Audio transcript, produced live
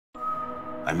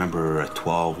I remember at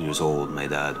 12 years old, my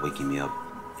dad waking me up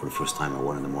for the first time at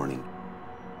 1 in the morning.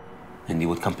 And he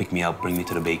would come pick me up, bring me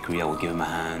to the bakery. I would give him a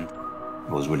hand.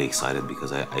 I was really excited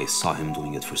because I saw him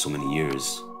doing it for so many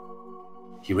years.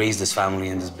 He raised his family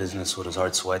in this business with his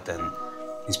hard sweat, and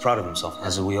he's proud of himself,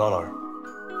 as we all are.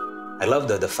 I love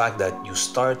the fact that you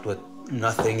start with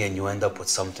nothing and you end up with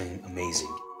something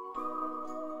amazing.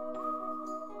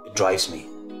 It drives me.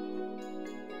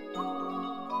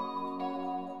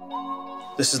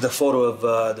 This is the photo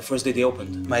of the first day they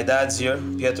opened. My dad's here,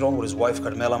 Pietro, with his wife,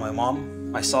 Carmela, my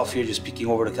mom. Myself here just peeking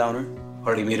over the counter.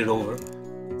 Hardly made it over.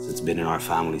 It's been in our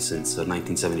family since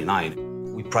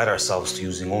 1979. We pride ourselves to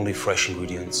using only fresh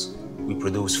ingredients. We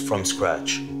produce from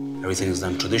scratch. Everything is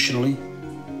done traditionally,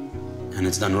 and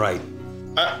it's done right.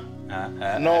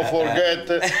 Non forget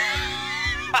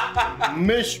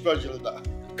mi specialità,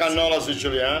 canola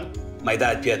siciliana. My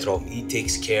dad, Pietro, he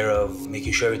takes care of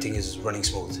making sure everything is running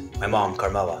smooth. My mom,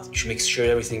 Carmela, she makes sure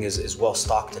everything is well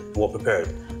stocked and well prepared.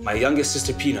 My youngest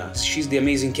sister, Pina, she's the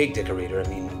amazing cake decorator. I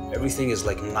mean, everything is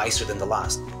like nicer than the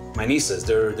last. My nieces,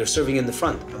 they're serving in the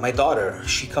front. My daughter,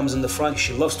 she comes in the front.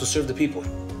 She loves to serve the people.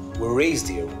 We're raised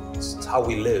here. It's how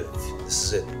we live. This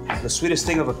is it. The sweetest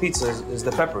thing of a pizza is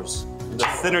the peppers. The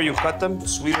thinner you cut them, the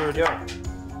sweeter they are.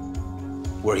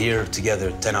 We're here together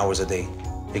 10 hours a day.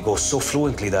 It goes so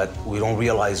fluently that we don't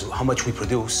realize how much we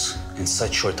produce in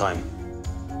such short time.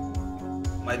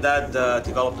 My dad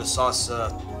developed the sauce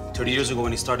 30 years ago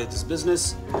when he started this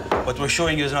business. What we're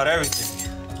showing you is not everything.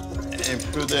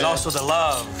 There's also the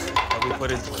love that we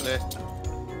put into it.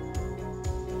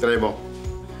 Très bon.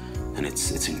 And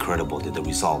it's incredible the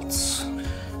results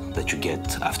that you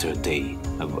get after a day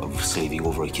of slaving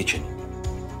over a kitchen.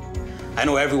 I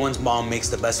know everyone's mom makes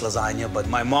the best lasagna, but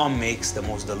my mom makes the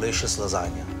most delicious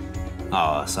lasagna.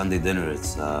 Oh, Sunday dinner,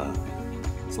 it's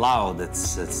loud,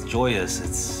 it's joyous,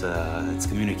 it's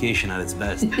communication at its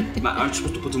best. Aren't you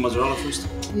supposed to put the mozzarella first?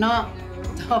 No,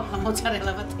 la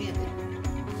mozzarella va bene.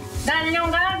 Dagli un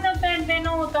grande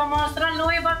benvenuto, mostra a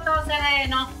lui volto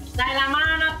sereno. Dai la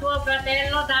mano a tuo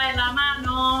fratello, dai la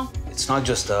mano. It's not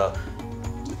just a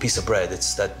piece of bread,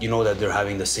 it's that you know that they're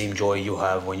having the same joy you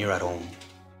have when you're at home.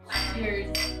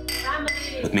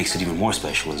 What makes it even more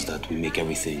special is that we make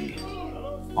everything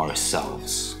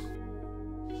ourselves.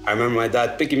 I remember my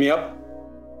dad picking me up,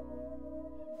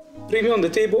 putting me on the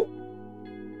table,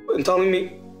 and telling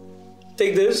me,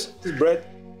 take this bread,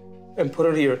 and put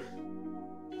it here.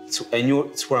 I knew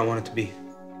it's where I wanted to be.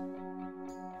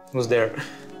 It was there,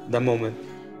 that moment.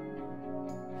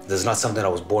 This is not something I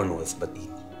was born with, but he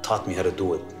taught me how to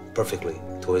do it perfectly,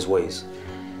 to his ways.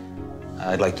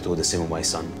 I'd like to do the same with my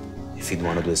son. If he'd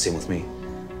want to do the same with me,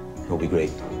 it would be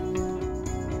great.